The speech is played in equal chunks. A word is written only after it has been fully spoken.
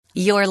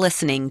You're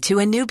listening to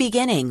A New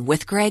Beginning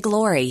with Greg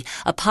Laurie,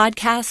 a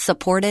podcast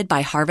supported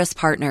by Harvest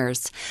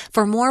Partners.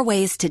 For more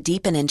ways to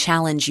deepen and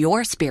challenge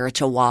your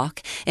spiritual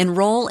walk,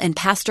 enroll in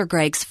Pastor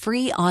Greg's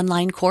free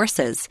online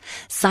courses.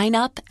 Sign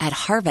up at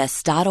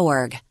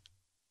harvest.org.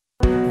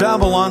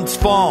 Babylon's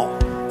fall.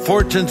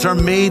 Fortunes are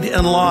made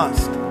and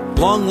lost.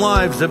 Long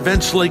lives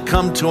eventually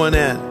come to an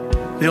end.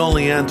 The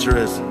only answer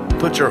is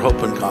put your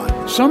hope in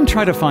God. Some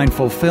try to find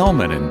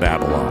fulfillment in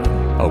Babylon,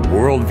 a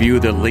worldview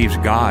that leaves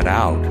God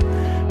out.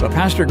 But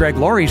Pastor Greg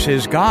Laurie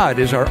says God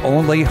is our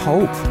only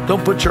hope.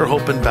 Don't put your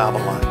hope in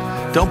Babylon.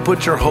 Don't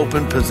put your hope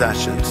in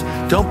possessions.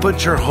 Don't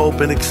put your hope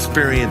in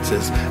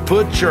experiences.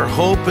 Put your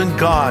hope in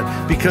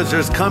God, because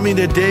there's coming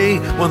a day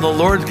when the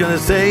Lord's going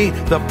to say,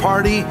 the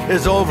party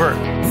is over.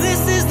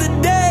 This is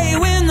the day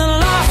when the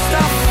lost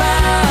are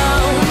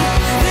found.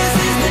 This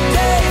is the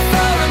day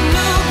for a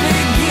new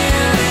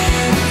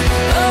beginning.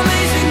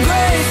 Amazing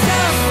grace,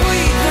 how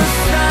sweet the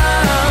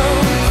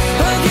sound.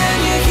 Again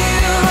you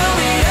hear all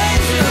the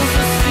angels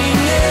are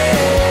singing.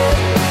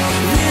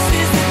 This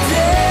is the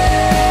day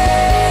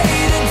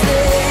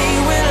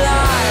when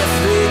life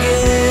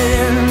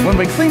begins. When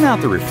we clean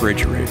out the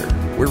refrigerator,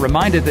 we're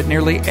reminded that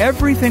nearly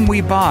everything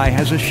we buy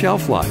has a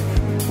shelf life.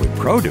 With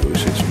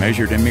produce, it's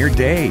measured in mere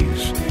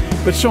days.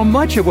 But so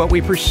much of what we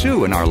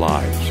pursue in our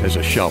lives has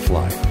a shelf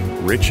life.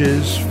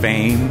 Riches,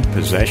 fame,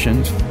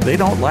 possessions, they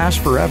don't last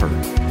forever.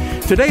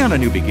 Today on A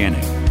New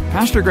Beginning,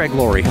 Pastor Greg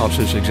Laurie helps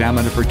us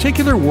examine a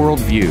particular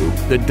worldview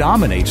that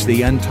dominates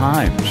the end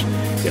times.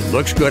 It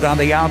looks good on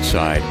the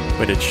outside,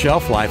 but its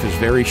shelf life is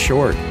very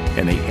short,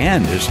 and the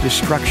end is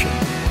destruction.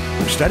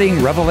 We're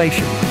studying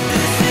Revelation.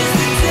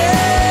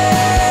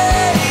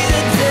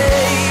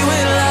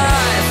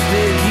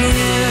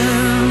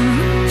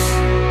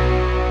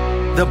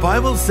 The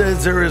Bible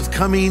says there is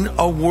coming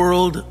a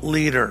world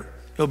leader.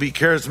 He'll be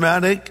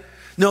charismatic.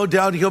 No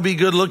doubt he'll be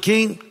good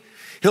looking.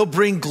 He'll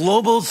bring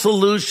global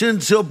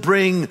solutions. He'll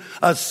bring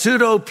a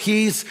pseudo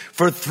peace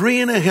for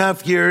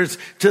 3.5 years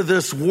to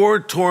this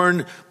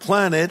war-torn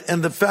planet.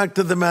 And the fact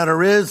of the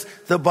matter is,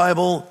 the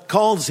Bible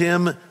calls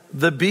him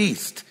the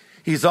beast.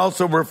 He's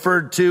also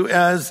referred to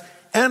as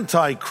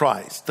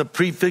Antichrist. The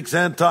prefix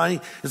anti,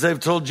 as I've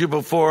told you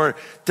before,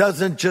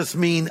 doesn't just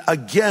mean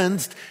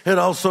against, it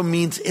also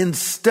means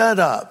instead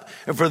of.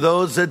 And for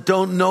those that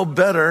don't know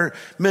better,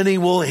 many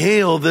will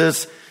hail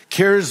this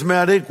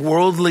charismatic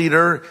world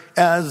leader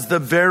as the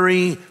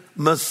very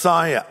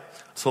Messiah.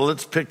 So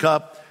let's pick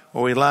up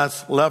where we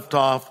last left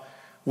off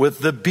with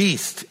the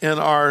beast in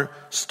our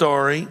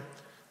story.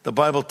 The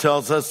Bible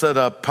tells us that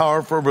a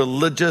powerful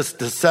religious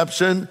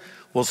deception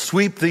will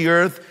sweep the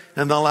earth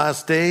in the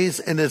last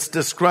days, and it's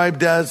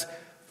described as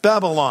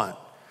Babylon.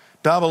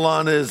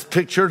 Babylon is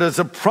pictured as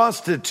a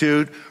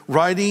prostitute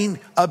riding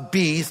a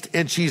beast,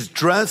 and she's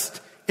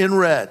dressed in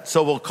red.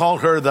 So we'll call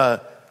her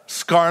the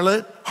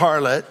Scarlet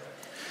Harlot.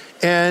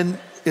 And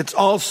it's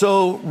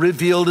also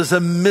revealed as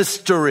a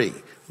mystery.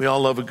 We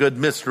all love a good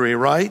mystery,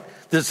 right?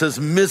 This is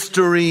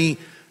Mystery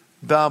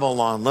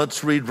Babylon.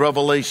 Let's read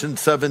Revelation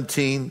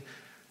 17.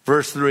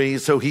 Verse 3,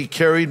 so he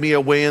carried me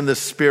away in the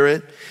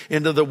spirit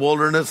into the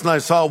wilderness, and I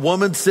saw a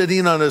woman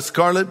sitting on a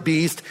scarlet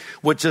beast,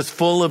 which is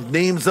full of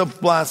names of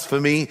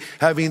blasphemy,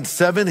 having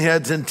 7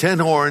 heads and 10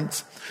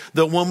 horns.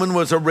 The woman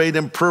was arrayed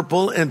in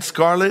purple and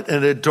scarlet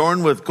and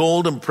adorned with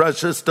gold and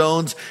precious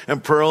stones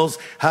and pearls,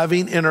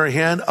 having in her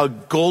hand a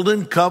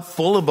golden cup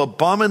full of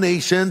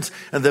abominations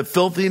and the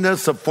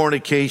filthiness of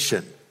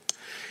fornication.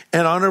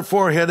 And on her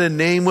forehead a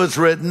name was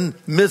written,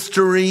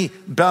 Mystery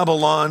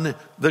Babylon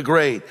the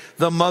Great,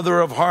 the mother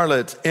of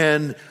harlots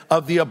and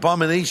of the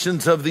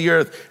abominations of the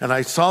earth. And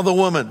I saw the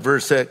woman,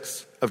 verse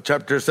 6 of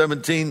chapter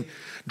 17,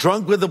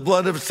 drunk with the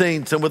blood of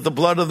saints and with the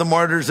blood of the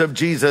martyrs of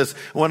Jesus.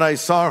 When I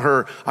saw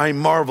her, I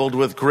marveled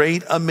with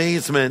great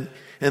amazement.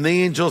 And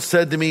the angel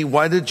said to me,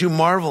 why did you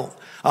marvel?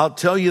 I'll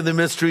tell you the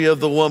mystery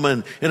of the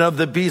woman and of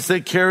the beast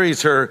that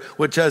carries her,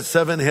 which has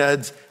 7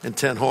 heads and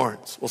 10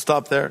 horns. We'll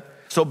stop there.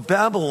 So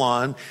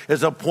Babylon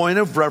is a point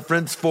of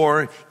reference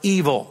for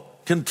evil.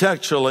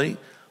 Contextually,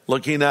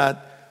 looking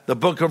at the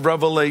book of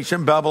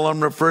Revelation,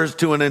 Babylon refers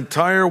to an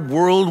entire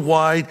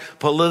worldwide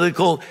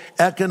political,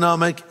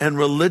 economic, and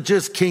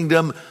religious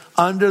kingdom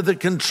under the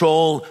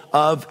control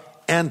of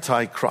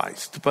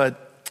Antichrist.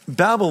 But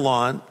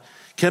Babylon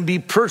can be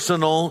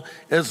personal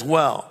as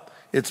well.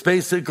 It's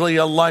basically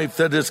a life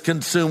that is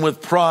consumed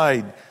with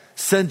pride,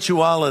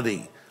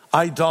 sensuality,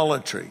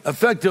 idolatry,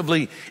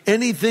 effectively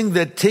anything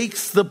that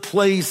takes the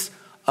place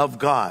of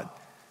God.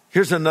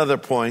 Here's another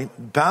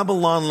point.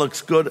 Babylon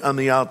looks good on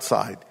the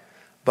outside,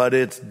 but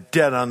it's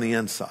dead on the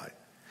inside.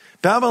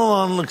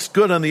 Babylon looks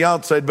good on the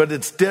outside, but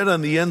it's dead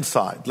on the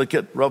inside. Look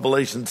at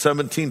Revelation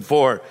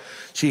 17:4.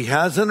 She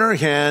has in her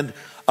hand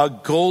a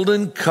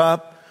golden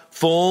cup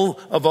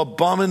full of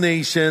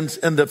abominations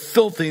and the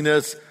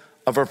filthiness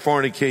of her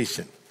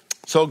fornication.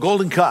 So a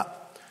golden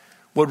cup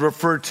would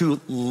refer to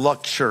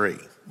luxury,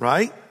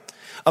 right?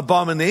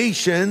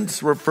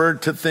 Abominations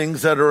referred to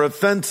things that are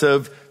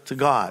offensive to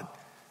God.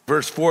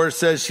 Verse 4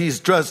 says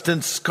she's dressed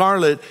in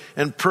scarlet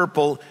and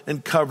purple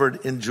and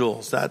covered in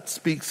jewels. That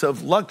speaks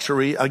of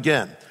luxury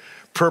again.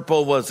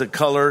 Purple was a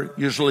color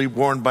usually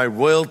worn by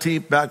royalty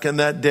back in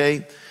that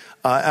day,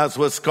 as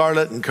was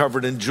scarlet and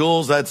covered in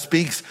jewels. That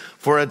speaks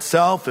for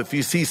itself. If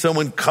you see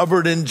someone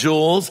covered in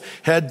jewels,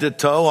 head to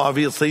toe,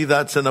 obviously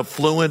that's an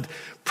affluent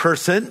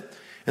person.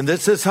 And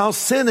this is how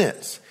sin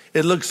is.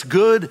 It looks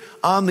good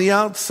on the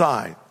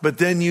outside, but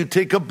then you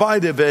take a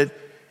bite of it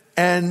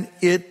and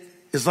it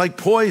is like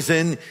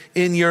poison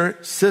in your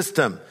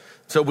system.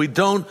 So we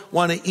don't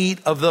want to eat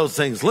of those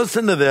things.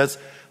 Listen to this.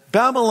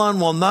 Babylon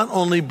will not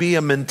only be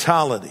a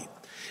mentality.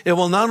 It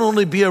will not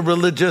only be a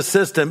religious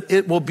system.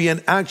 It will be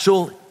an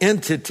actual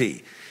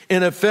entity.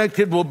 In effect,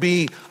 it will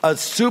be a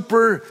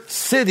super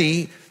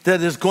city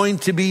that is going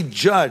to be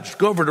judged.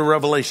 Go over to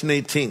Revelation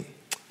 18,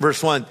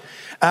 verse 1.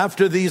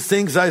 After these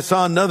things, I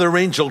saw another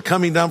angel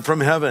coming down from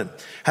heaven,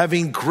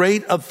 having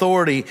great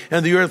authority,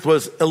 and the earth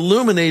was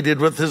illuminated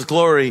with his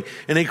glory.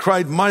 And he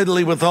cried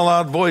mightily with a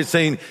loud voice,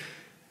 saying,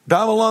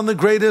 Babylon the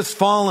Great is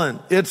fallen.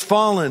 It's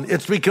fallen.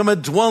 It's become a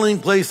dwelling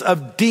place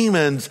of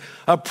demons,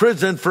 a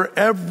prison for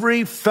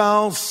every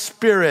foul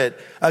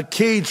spirit, a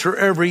cage for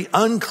every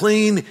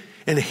unclean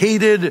and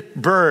hated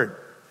bird.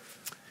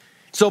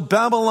 So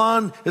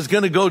Babylon is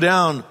going to go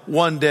down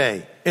one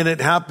day, and it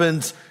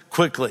happens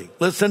quickly.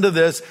 Listen to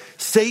this.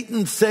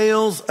 Satan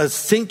sails a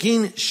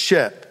sinking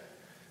ship.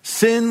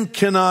 Sin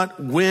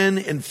cannot win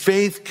and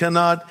faith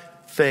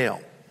cannot fail.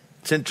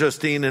 It's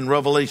interesting. In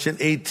Revelation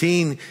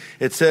 18,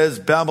 it says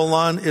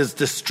Babylon is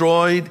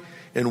destroyed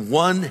in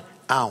 1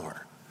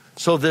 hour.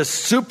 So this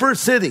super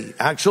city,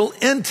 actual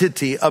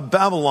entity of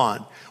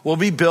Babylon, will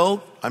be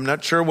built, I'm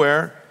not sure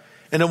where,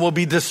 and it will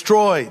be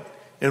destroyed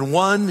in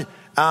 1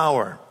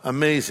 hour.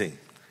 Amazing.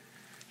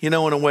 You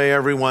know, in a way,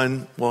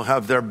 everyone will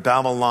have their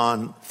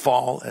Babylon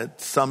fall at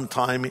some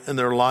time in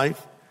their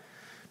life.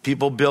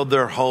 People build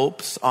their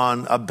hopes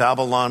on a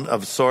Babylon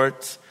of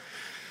sorts.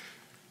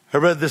 I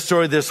read the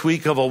story this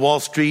week of a Wall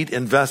Street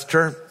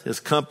investor. His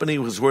company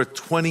was worth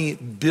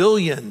 $20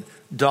 billion.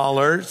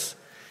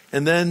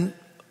 And then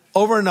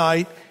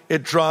overnight,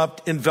 it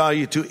dropped in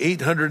value to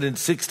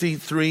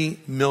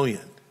 $863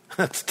 million.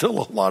 That's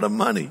still a lot of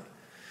money.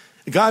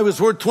 The guy was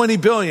worth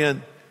 $20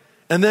 billion.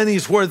 And then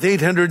he's worth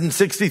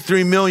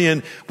 $863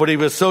 million, but he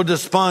was so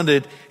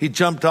despondent, he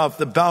jumped off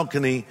the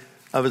balcony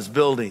of his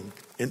building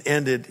and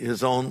ended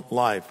his own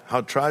life. How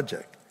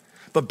tragic.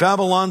 But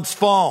Babylon's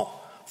fall.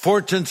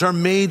 Fortunes are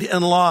made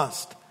and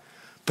lost.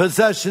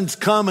 Possessions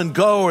come and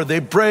go, or they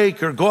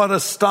break or go out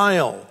of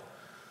style.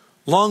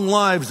 Long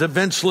lives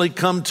eventually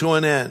come to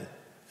an end.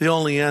 The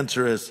only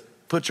answer is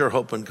put your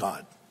hope in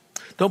God.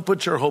 Don't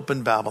put your hope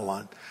in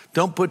Babylon.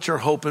 Don't put your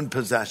hope in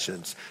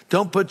possessions.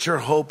 Don't put your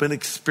hope in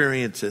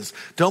experiences.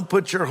 Don't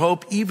put your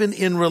hope even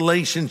in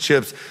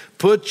relationships.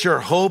 Put your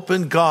hope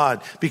in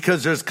God,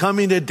 because there's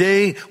coming a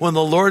day when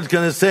the Lord's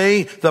going to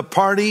say the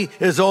party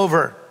is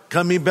over.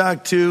 Coming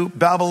back to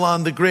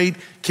Babylon, the great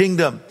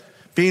kingdom,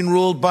 being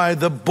ruled by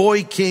the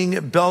boy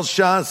king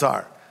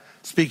Belshazzar.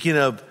 Speaking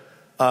of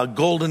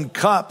golden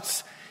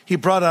cups, he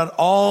brought out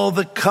all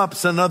the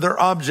cups and other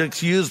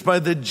objects used by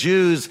the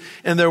Jews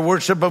in their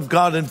worship of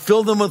God and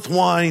filled them with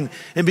wine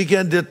and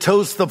began to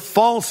toast the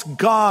false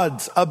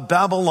gods of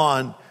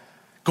Babylon,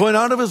 going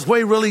out of his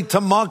way really to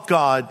mock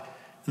God.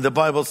 The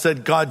Bible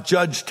said God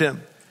judged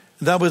him.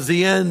 That was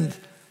the end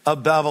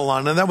of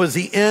Babylon, and that was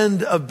the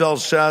end of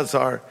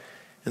Belshazzar,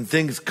 and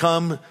things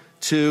come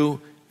to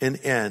an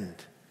end.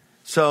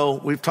 So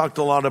we've talked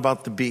a lot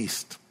about the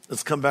beast.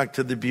 Let's come back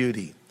to the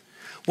beauty.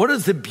 What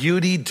is the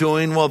beauty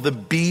doing while the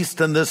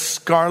beast and the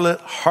scarlet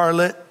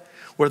harlot,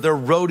 with their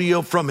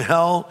rodeo from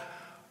hell,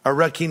 are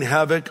wreaking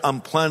havoc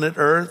on planet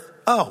Earth?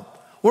 Oh,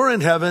 we're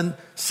in heaven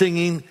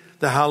singing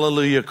the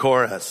Hallelujah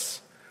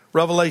chorus.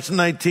 Revelation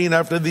 19,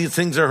 after these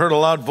things I heard a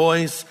loud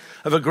voice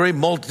of a great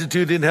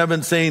multitude in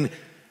heaven saying,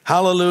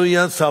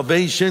 Hallelujah,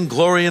 salvation,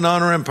 glory and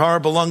honor and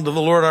power belong to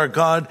the Lord our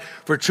God,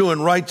 for true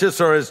and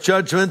righteous are his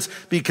judgments,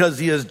 because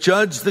he has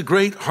judged the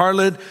great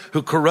harlot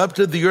who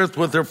corrupted the earth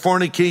with her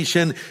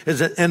fornication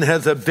and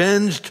has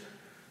avenged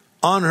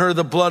on her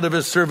the blood of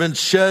his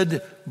servants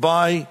shed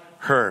by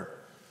her.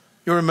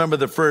 You remember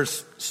the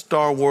first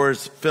Star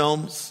Wars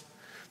films?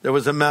 There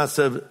was a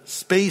massive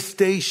space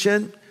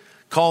station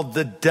called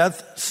the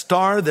Death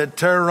Star that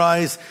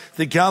terrorized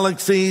the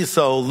galaxy.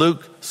 So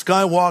Luke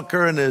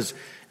Skywalker and his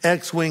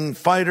X-Wing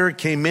fighter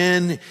came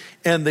in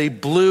and they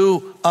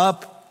blew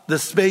up the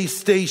space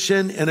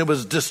station and it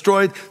was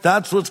destroyed.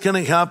 That's what's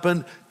going to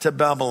happen to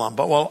Babylon.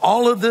 But while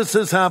all of this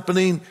is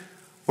happening,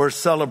 we're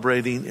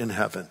celebrating in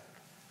heaven.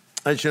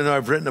 As you know,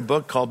 I've written a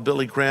book called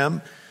Billy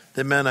Graham,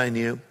 The Man I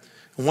Knew.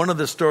 And one of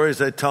the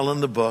stories I tell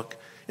in the book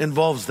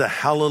involves the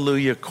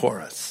Hallelujah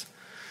chorus.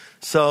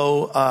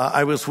 So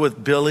I was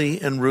with Billy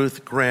and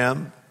Ruth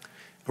Graham.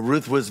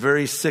 Ruth was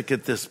very sick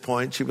at this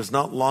point. She was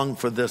not long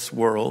for this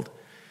world.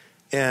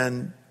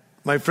 And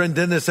my friend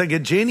Dennis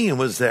Egajanian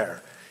was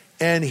there,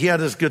 and he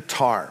had his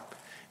guitar.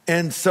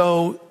 And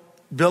so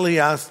Billy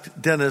asked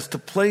Dennis to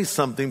play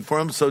something for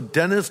him. So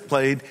Dennis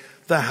played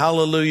the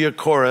Hallelujah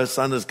chorus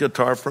on his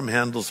guitar from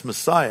Handel's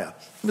Messiah.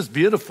 It was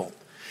beautiful.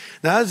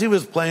 Now, as he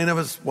was playing, I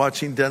was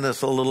watching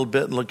Dennis a little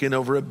bit and looking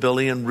over at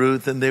Billy and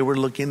Ruth, and they were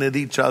looking at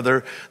each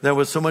other. There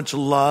was so much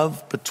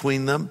love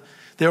between them.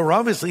 They were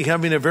obviously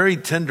having a very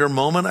tender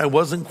moment. I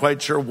wasn't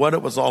quite sure what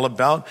it was all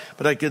about,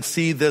 but I could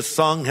see this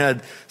song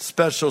had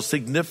special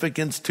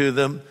significance to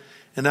them.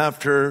 And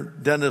after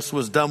Dennis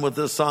was done with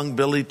this song,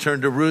 Billy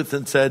turned to Ruth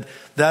and said,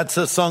 "That's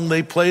a song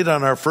they played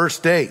on our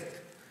first date."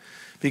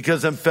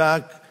 Because in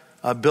fact,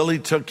 Billy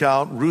took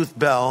out Ruth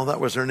Bell, that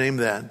was her name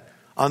then,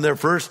 on their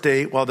first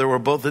date while they were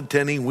both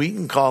attending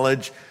Wheaton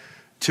College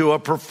to a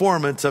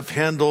performance of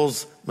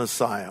Handel's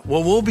Messiah.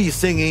 Well, we'll be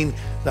singing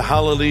the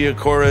Hallelujah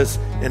chorus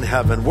in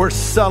heaven. We're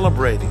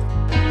celebrating.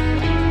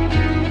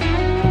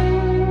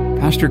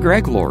 Pastor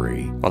Greg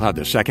Laurie will have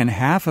the second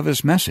half of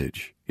his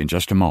message in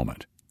just a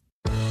moment.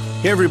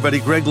 Hey everybody,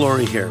 Greg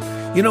Laurie here.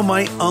 You know,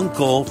 my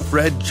uncle,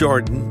 Fred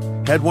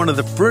Jordan, had one of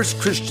the first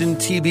Christian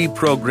TV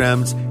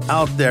programs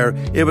out there.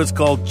 It was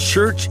called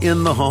Church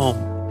in the Home.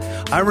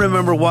 I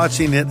remember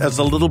watching it as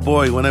a little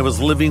boy when I was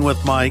living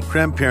with my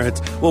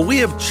grandparents. Well, we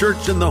have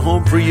Church in the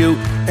Home for you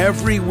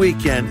every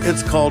weekend.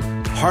 It's called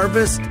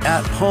Harvest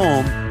at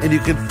Home, and you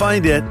can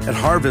find it at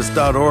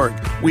harvest.org.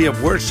 We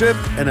have worship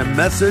and a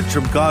message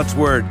from God's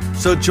Word.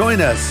 So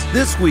join us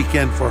this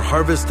weekend for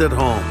Harvest at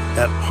Home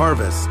at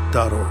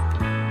harvest.org.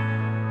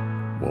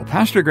 Well,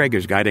 Pastor Greg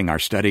is guiding our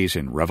studies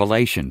in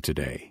Revelation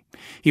today.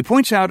 He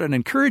points out an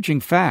encouraging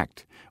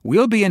fact.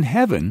 We'll be in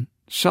heaven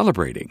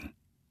celebrating.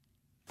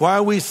 Why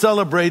are we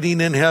celebrating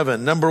in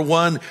heaven? Number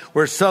one,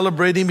 we're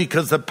celebrating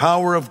because the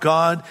power of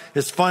God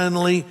has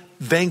finally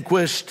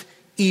vanquished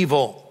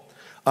evil.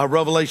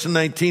 Revelation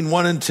 19,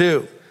 1 and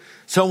 2.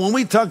 So when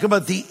we talk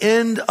about the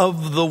end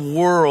of the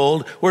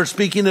world, we're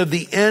speaking of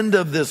the end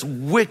of this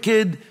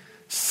wicked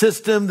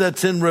system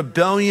that's in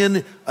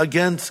rebellion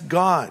against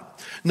God.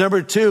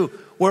 Number two,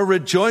 we're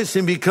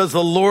rejoicing because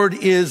the Lord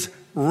is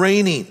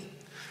reigning.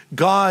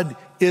 God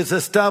is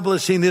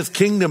establishing his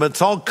kingdom.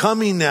 It's all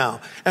coming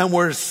now. And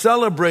we're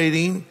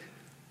celebrating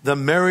the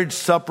marriage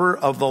supper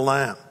of the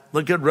Lamb.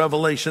 Look at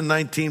Revelation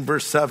 19,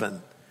 verse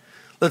 7.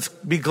 Let's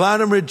be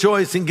glad and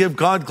rejoice and give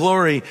God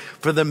glory,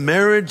 for the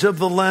marriage of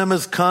the Lamb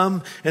has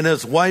come, and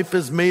his wife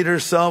has made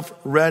herself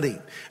ready.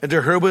 And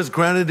to her was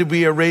granted to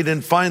be arrayed in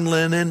fine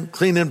linen,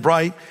 clean and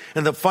bright,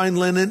 and the fine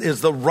linen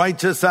is the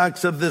righteous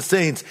acts of the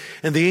saints.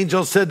 And the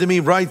angel said to me,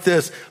 "Write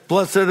this,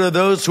 blessed are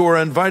those who are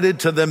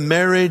invited to the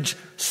marriage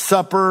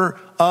supper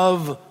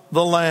of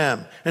the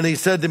Lamb." And he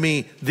said to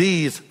me,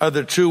 "These are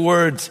the true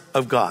words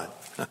of God."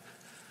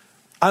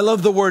 I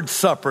love the word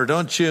supper,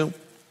 don't you?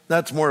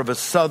 That's more of a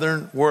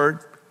southern word.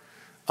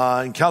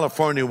 In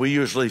California, we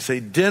usually say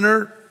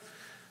dinner,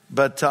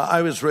 but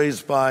I was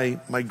raised by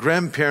my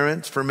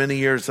grandparents for many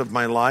years of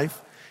my life,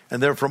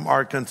 and they're from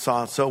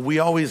Arkansas, so we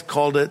always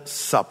called it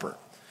supper.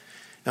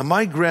 And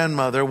my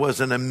grandmother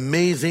was an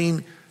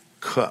amazing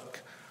cook.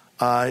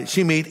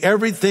 She made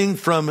everything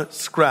from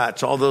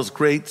scratch, all those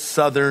great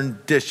southern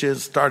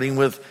dishes, starting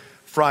with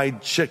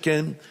fried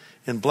chicken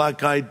and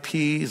black-eyed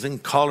peas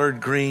and collard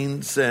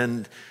greens,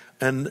 and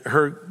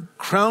her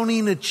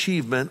crowning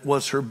achievement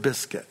was her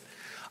biscuit.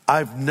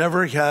 I've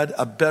never had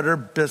a better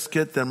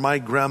biscuit than my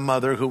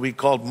grandmother, who we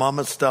called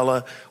Mama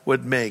Stella,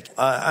 would make.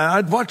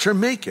 I'd watch her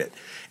make it.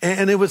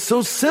 And it was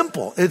so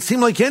simple. It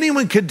seemed like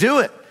anyone could do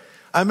it.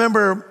 I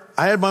remember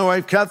I had my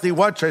wife, Kathy,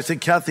 watch her. I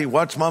said, "Kathy,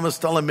 watch Mama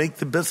Stella make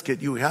the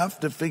biscuit. You have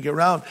to figure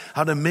out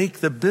how to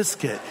make the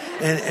biscuit."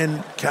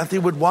 And Kathy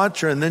would watch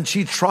her. And then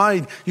she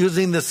tried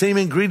using the same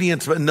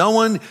ingredients, but no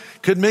one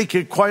could make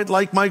it quite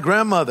like my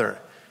grandmother.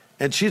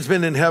 And she's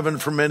been in heaven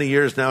for many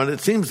years now. And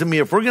it seems to me,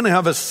 if we're going to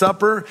have a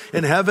supper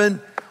in heaven,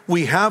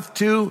 we have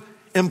to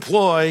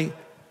employ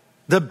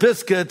the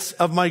biscuits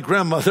of my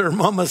grandmother,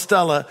 Mama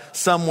Stella,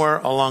 somewhere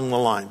along the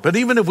line. But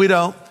even if we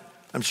don't,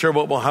 I'm sure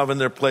what we'll have in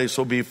their place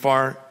will be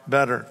far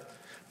better.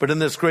 But in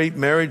this great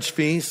marriage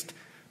feast,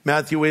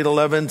 Matthew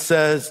 8:11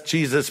 says,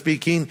 Jesus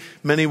speaking,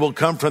 "Many will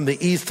come from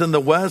the east and the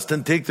west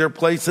and take their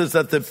places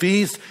at the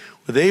feast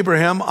with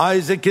Abraham,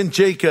 Isaac, and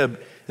Jacob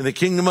in the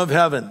kingdom of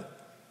heaven."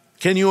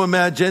 Can you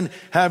imagine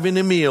having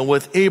a meal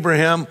with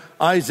Abraham,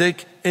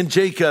 Isaac, and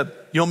Jacob?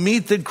 You'll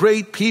meet the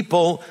great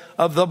people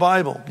of the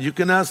Bible. You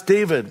can ask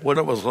David what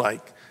it was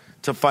like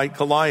to fight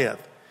Goliath.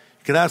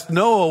 You can ask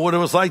Noah what it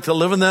was like to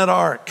live in that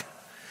ark.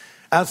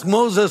 Ask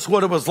Moses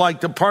what it was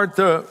like to part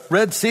the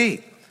Red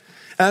Sea.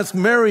 Ask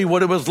Mary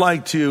what it was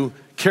like to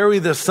carry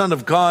the Son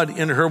of God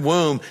in her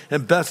womb.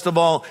 And best of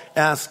all,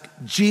 ask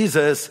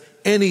Jesus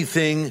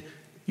anything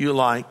you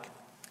like.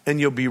 And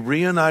you'll be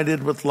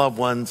reunited with loved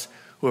ones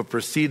who have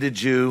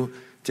preceded you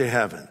to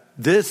heaven.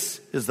 This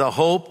is the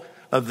hope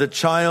of the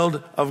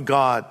child of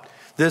God.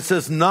 This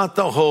is not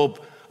the hope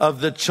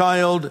of the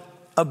child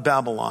of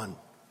Babylon.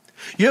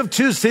 You have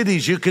two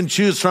cities you can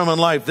choose from in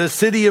life: the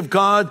city of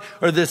God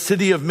or the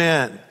city of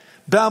man,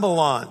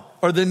 Babylon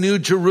or the New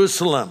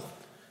Jerusalem,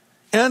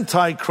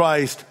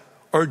 Antichrist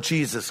or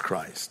Jesus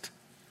Christ.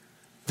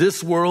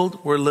 This world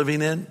we're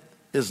living in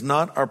is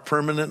not our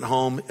permanent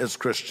home as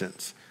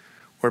Christians.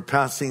 We're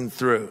passing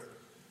through.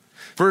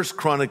 1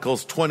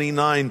 Chronicles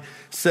 29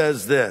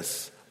 says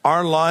this,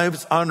 our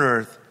lives on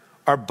earth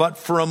are but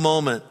for a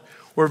moment.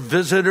 We're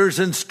visitors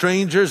and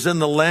strangers in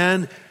the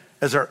land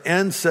as our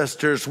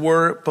ancestors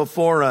were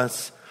before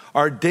us.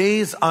 Our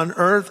days on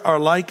earth are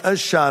like a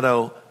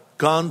shadow,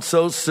 gone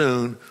so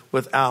soon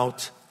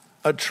without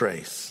a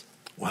trace.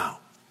 Wow.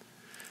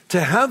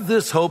 To have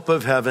this hope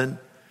of heaven,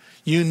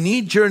 you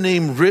need your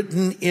name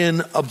written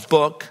in a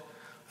book.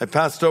 I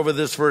passed over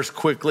this verse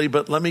quickly,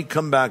 but let me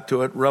come back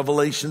to it.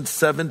 Revelation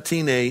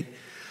 17:8.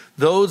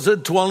 Those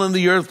that dwell in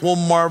the earth will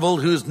marvel,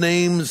 whose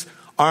names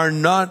are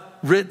not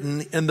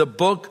written in the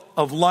book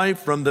of life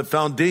from the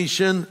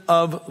foundation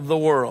of the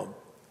world.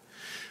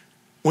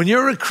 When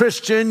you're a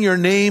Christian, your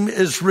name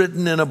is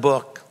written in a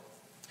book.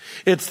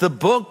 It's the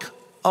book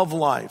of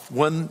life.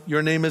 When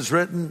your name is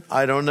written,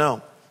 I don't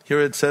know.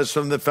 Here it says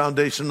from the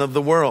foundation of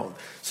the world.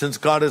 Since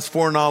God is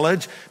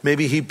foreknowledge,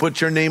 maybe he put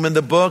your name in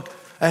the book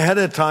ahead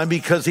of time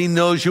because he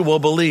knows you will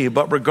believe.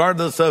 But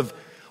regardless of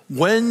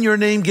when your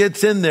name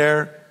gets in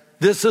there,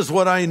 this is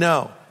what I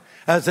know.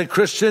 As a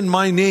Christian,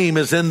 my name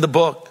is in the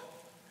book.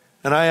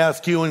 And I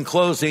ask you in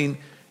closing,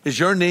 is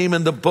your name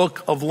in the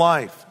book of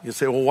life? You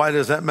say, well, why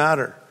does that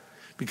matter?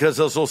 Because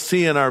as we'll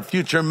see in our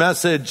future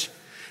message,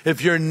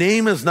 if your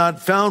name is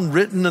not found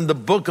written in the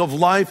book of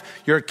life,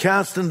 you're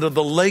cast into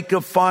the lake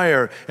of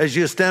fire as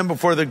you stand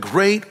before the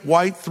great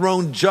white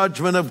throne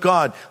judgment of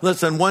God.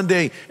 Listen, one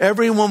day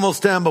everyone will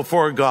stand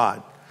before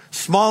God,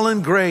 small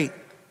and great,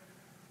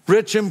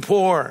 rich and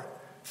poor,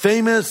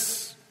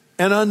 famous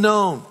and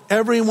unknown.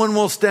 Everyone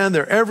will stand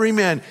there. Every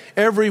man,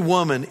 every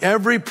woman,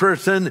 every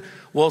person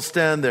will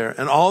stand there.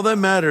 And all that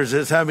matters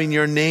is having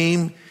your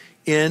name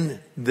in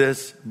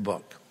this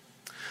book.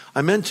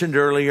 I mentioned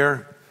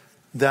earlier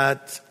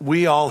that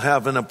we all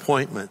have an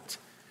appointment.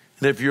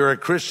 And if you're a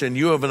Christian,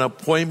 you have an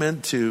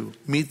appointment to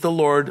meet the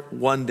Lord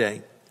one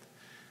day.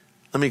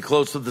 Let me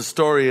close with the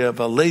story of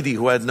a lady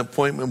who had an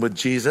appointment with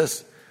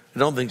Jesus. I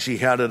don't think she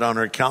had it on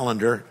her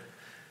calendar,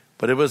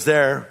 but it was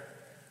there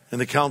in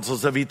the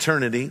councils of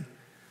eternity.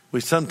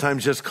 We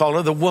sometimes just call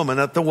her the woman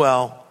at the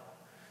well.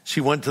 She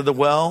went to the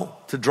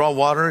well to draw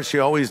water. She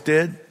always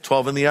did.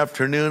 12 in the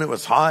afternoon. It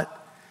was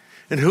hot.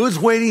 And who's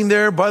waiting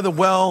there by the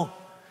well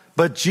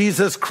but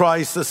Jesus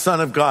Christ, the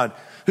Son of God,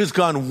 who's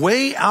gone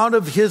way out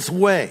of his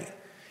way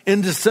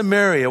into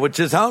Samaria, which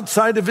is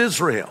outside of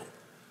Israel,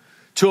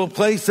 to a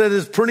place that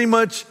is pretty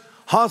much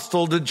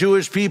hostile to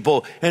Jewish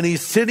people. And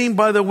he's sitting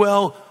by the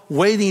well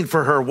waiting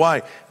for her.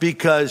 Why?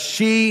 Because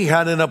she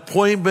had an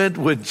appointment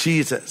with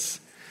Jesus.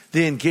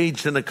 They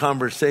engaged in a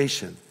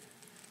conversation.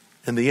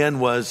 And the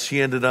end was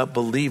she ended up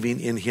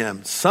believing in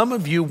him. Some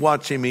of you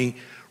watching me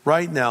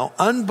right now,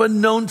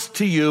 unbeknownst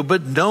to you,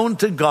 but known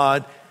to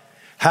God,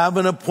 have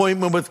an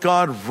appointment with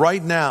God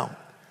right now.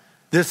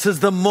 This is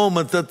the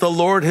moment that the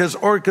Lord has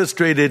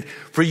orchestrated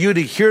for you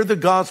to hear the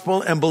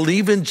gospel and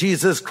believe in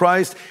Jesus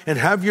Christ and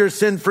have your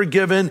sin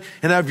forgiven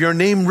and have your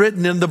name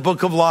written in the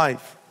book of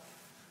life.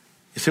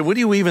 You say, what are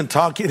you even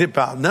talking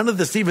about? None of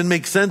this even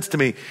makes sense to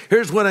me.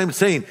 Here's what I'm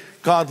saying.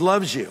 God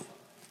loves you.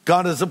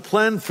 God has a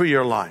plan for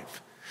your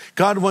life.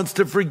 God wants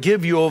to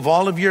forgive you of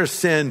all of your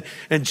sin,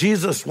 and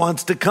Jesus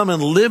wants to come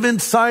and live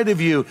inside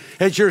of you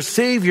as your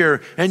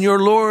Savior and your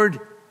Lord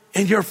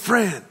and your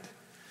friend.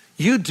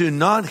 You do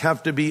not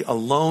have to be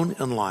alone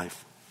in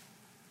life.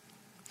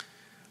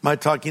 Am I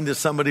talking to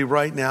somebody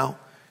right now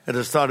that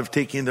has thought of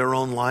taking their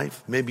own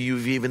life? Maybe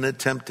you've even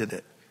attempted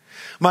it.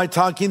 Am I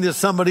talking to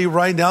somebody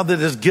right now that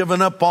has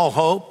given up all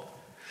hope?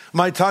 Am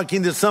I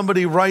talking to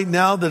somebody right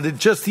now that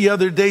just the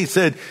other day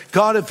said,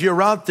 God, if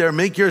you're out there,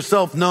 make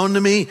yourself known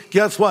to me?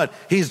 Guess what?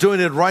 He's doing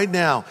it right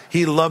now.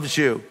 He loves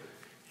you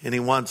and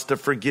he wants to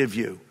forgive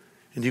you.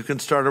 And you can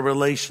start a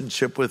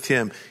relationship with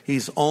him.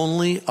 He's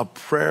only a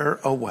prayer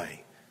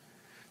away.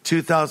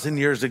 2,000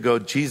 years ago,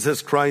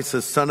 Jesus Christ,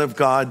 the Son of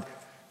God,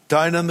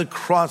 died on the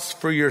cross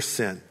for your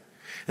sin.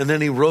 And then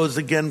he rose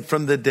again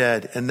from the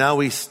dead. And now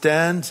he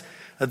stands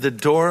at the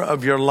door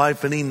of your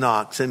life and he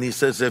knocks. And he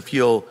says, if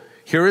you'll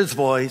hear his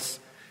voice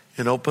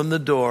and open the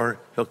door,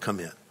 he'll come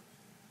in.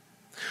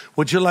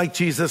 Would you like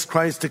Jesus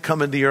Christ to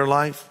come into your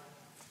life?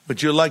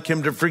 Would you like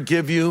him to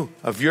forgive you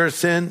of your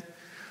sin?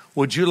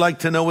 Would you like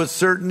to know with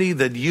certainty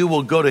that you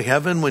will go to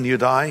heaven when you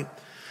die?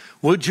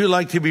 Would you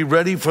like to be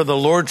ready for the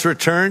Lord's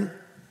return?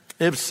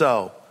 If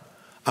so,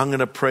 I'm going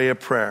to pray a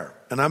prayer.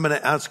 And I'm going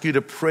to ask you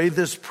to pray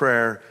this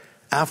prayer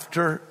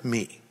after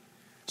me.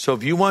 So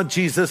if you want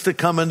Jesus to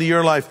come into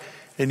your life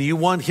and you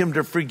want him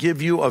to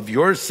forgive you of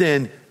your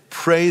sin,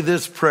 pray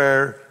this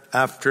prayer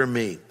after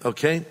me.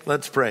 Okay?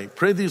 Let's pray.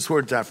 Pray these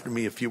words after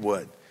me if you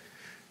would.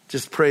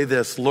 Just pray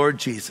this. Lord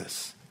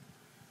Jesus,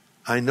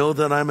 I know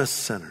that I'm a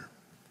sinner.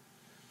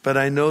 But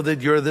I know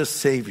that you're the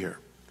Savior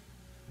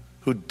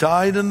who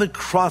died on the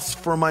cross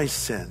for my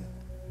sin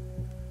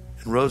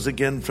and rose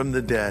again from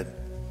the dead.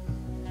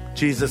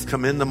 Jesus,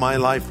 come into my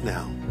life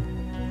now.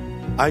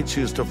 I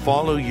choose to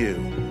follow you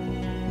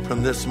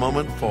from this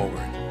moment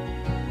forward.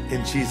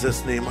 In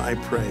Jesus' name I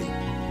pray.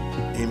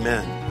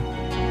 Amen.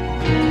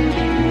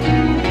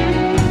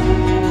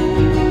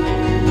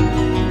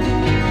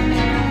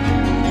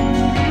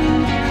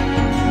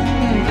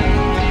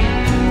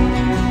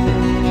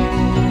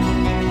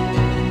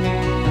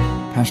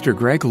 Pastor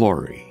Greg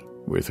Laurie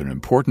with an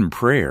important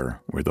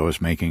prayer for those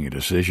making a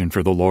decision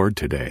for the Lord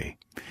today.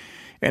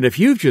 And if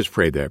you've just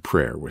prayed that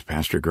prayer with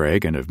Pastor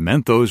Greg and have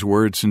meant those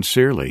words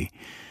sincerely,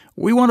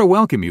 we want to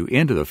welcome you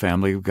into the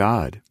family of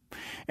God.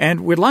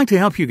 And we'd like to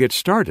help you get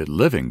started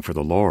living for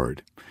the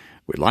Lord.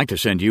 We'd like to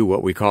send you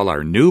what we call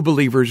our New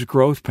Believers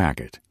Growth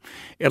Packet.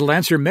 It'll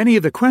answer many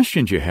of the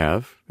questions you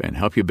have and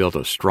help you build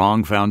a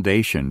strong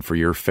foundation for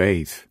your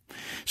faith.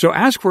 So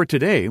ask for it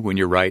today when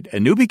you write A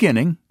New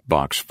Beginning,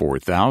 Box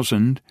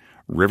 4000,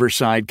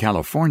 Riverside,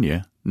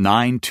 California,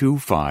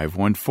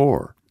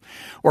 92514.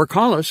 Or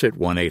call us at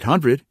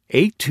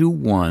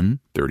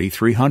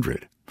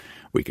 1-800-821-3300.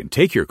 We can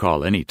take your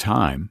call any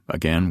time.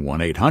 Again,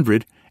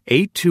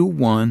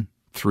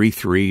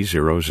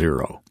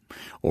 1-800-821-3300.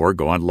 Or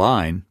go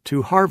online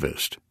to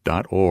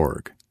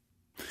harvest.org.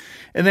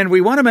 And then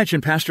we want to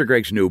mention Pastor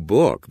Greg's new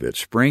book that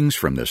springs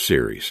from this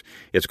series.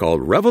 It's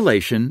called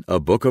Revelation, a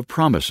Book of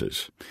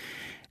Promises.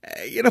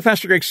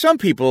 Pastor Greg, some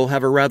people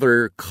have a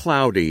rather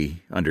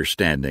cloudy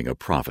understanding of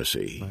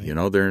prophecy.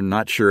 Right. They're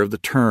not sure of the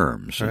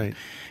terms. Right.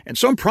 And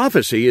some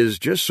prophecy is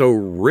just so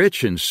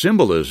rich in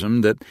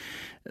symbolism that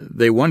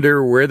they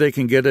wonder where they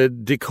can get a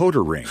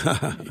decoder ring.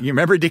 You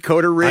remember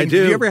decoder rings? I do.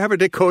 Did you ever have a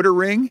decoder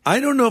ring? I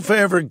don't know if I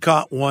ever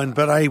got one,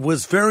 but I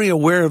was very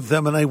aware of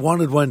them and I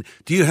wanted one.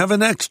 Do you have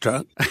an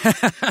extra?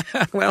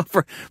 Well,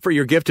 for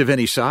your gift of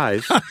any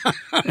size.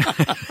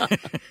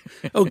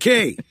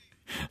 Okay.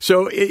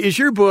 So is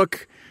your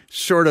book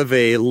sort of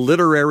a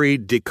literary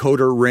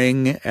decoder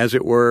ring, as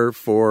it were,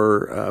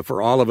 for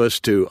all of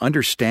us to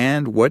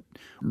understand what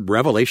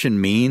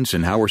Revelation means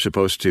and how we're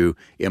supposed to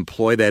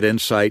employ that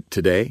insight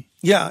today?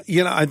 Yeah,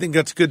 I think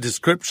that's a good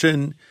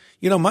description.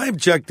 My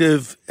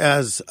objective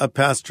as a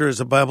pastor, as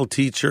a Bible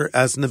teacher,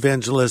 as an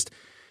evangelist,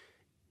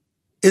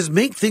 is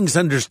make things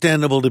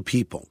understandable to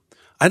people.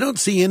 I don't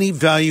see any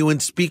value in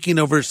speaking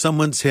over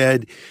someone's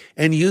head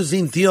and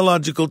using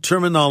theological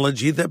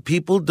terminology that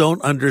people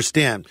don't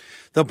understand.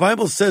 The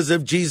Bible says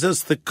of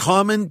Jesus, the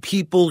common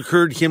people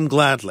heard him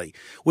gladly,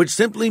 which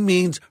simply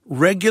means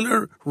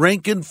regular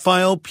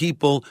rank-and-file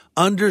people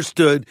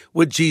understood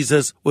what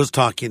Jesus was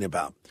talking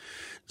about.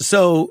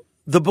 So,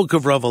 the book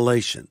of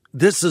Revelation,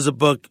 this is a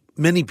book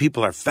many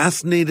people are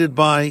fascinated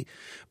by,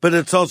 but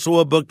it's also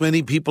a book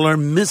many people are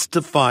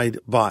mystified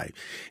by.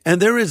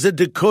 And there is a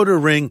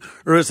decoder ring,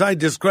 or as I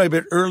describe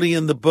it early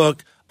in the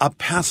book, a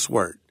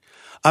password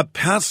or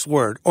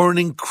an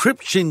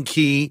encryption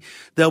key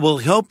that will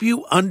help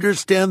you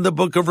understand the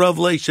book of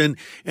Revelation,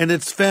 and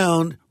it's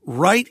found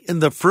right in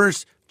the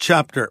first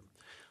chapter.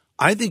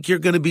 I think you're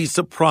going to be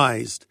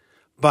surprised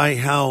by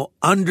how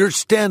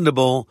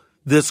understandable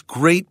this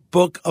great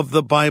book of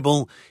the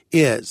Bible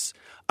is.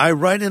 I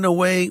write in a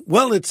way,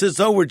 it's as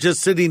though we're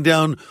just sitting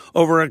down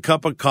over a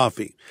cup of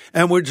coffee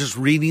and we're just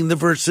reading the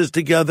verses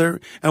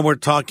together and we're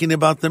talking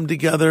about them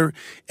together.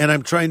 And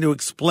I'm trying to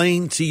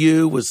explain to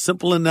you with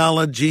simple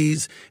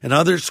analogies and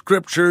other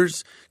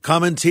scriptures,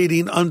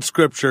 commentating on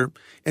scripture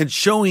and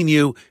showing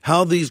you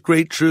how these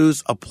great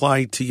truths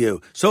apply to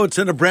you. So it's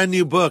in a brand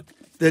new book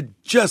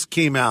that just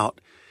came out.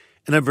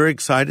 And I'm very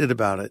excited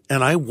about it.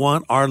 And I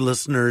want our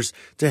listeners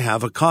to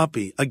have a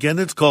copy. Again,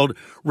 it's called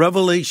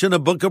Revelation, a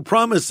Book of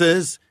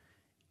Promises.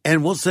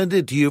 And we'll send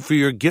it to you for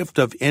your gift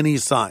of any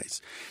size.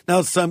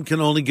 Now, some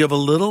can only give a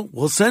little.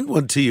 We'll send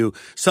one to you.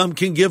 Some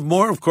can give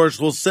more. Of course,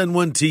 we'll send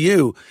one to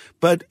you.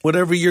 But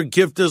whatever your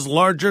gift is,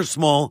 large or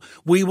small,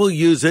 we will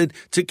use it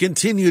to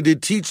continue to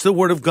teach the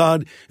Word of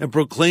God and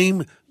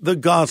proclaim the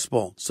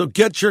gospel. So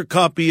get your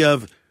copy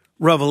of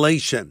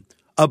Revelation,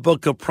 a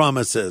Book of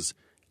Promises,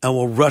 and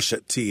we'll rush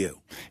it to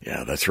you.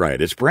 Yeah, that's right.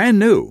 It's brand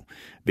new.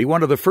 Be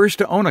one of the first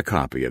to own a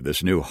copy of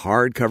this new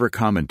hardcover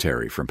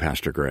commentary from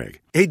Pastor Greg.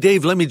 Hey,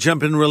 Dave, let me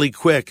jump in really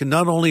quick. And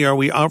not only are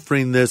we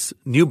offering this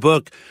new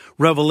book,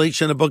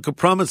 Revelation, a Book of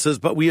Promises,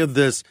 but we have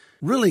this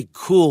really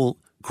cool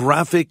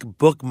graphic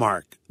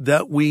bookmark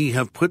that we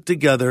have put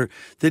together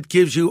that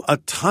gives you a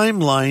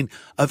timeline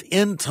of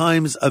end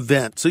times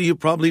events. So you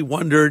probably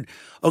wondered,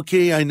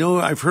 okay, I know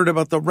I've heard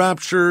about the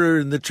rapture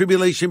and the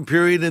tribulation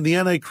period and the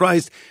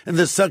Antichrist and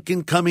the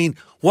second coming.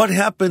 What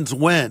happens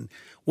when?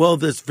 Well,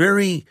 this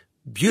very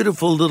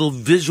beautiful little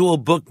visual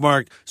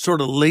bookmark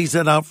sort of lays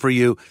it out for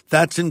you.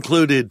 That's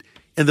included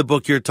in the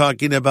book you're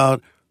talking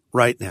about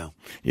right now.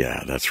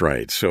 Yeah, that's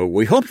right. So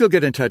we hope you'll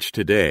get in touch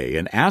today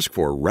and ask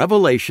for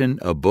Revelation,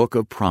 a Book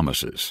of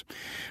Promises.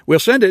 We'll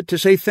send it to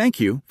say thank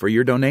you for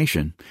your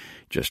donation.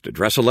 Just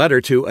address a letter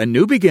to A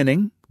New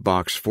Beginning,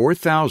 Box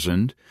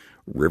 4000,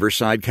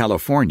 Riverside,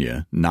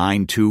 California,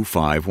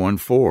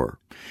 92514.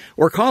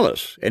 Or call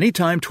us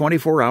anytime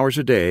 24 hours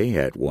a day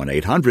at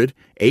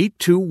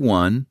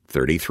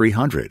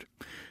 1-800-821-3300.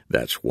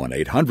 That's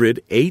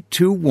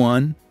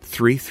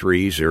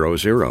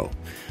 1-800-821-3300.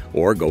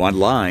 Or go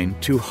online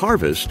to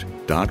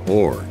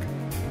harvest.org.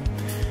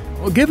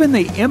 Well, given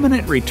the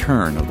imminent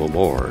return of the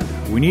Lord,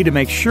 we need to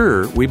make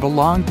sure we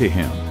belong to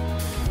Him.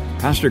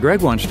 Pastor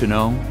Greg wants to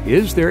know,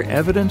 is there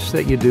evidence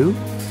that you do?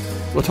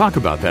 We'll talk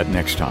about that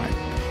next time.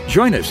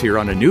 Join us here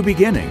on A New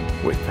Beginning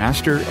with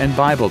pastor and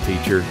Bible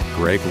teacher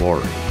Greg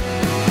Laurie.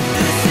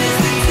 This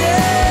is the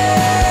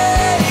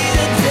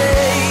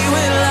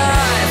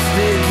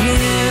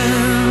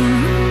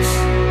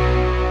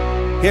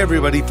Hey,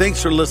 everybody.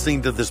 Thanks for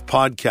listening to this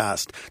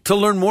podcast. To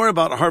learn more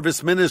about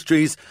Harvest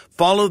Ministries,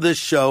 follow this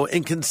show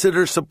and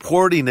consider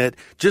supporting it.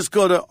 Just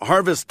go to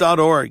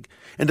harvest.org.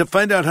 And to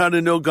find out how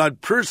to know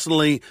God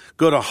personally,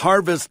 go to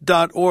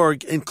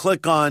harvest.org and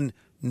click on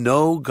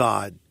Know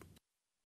God.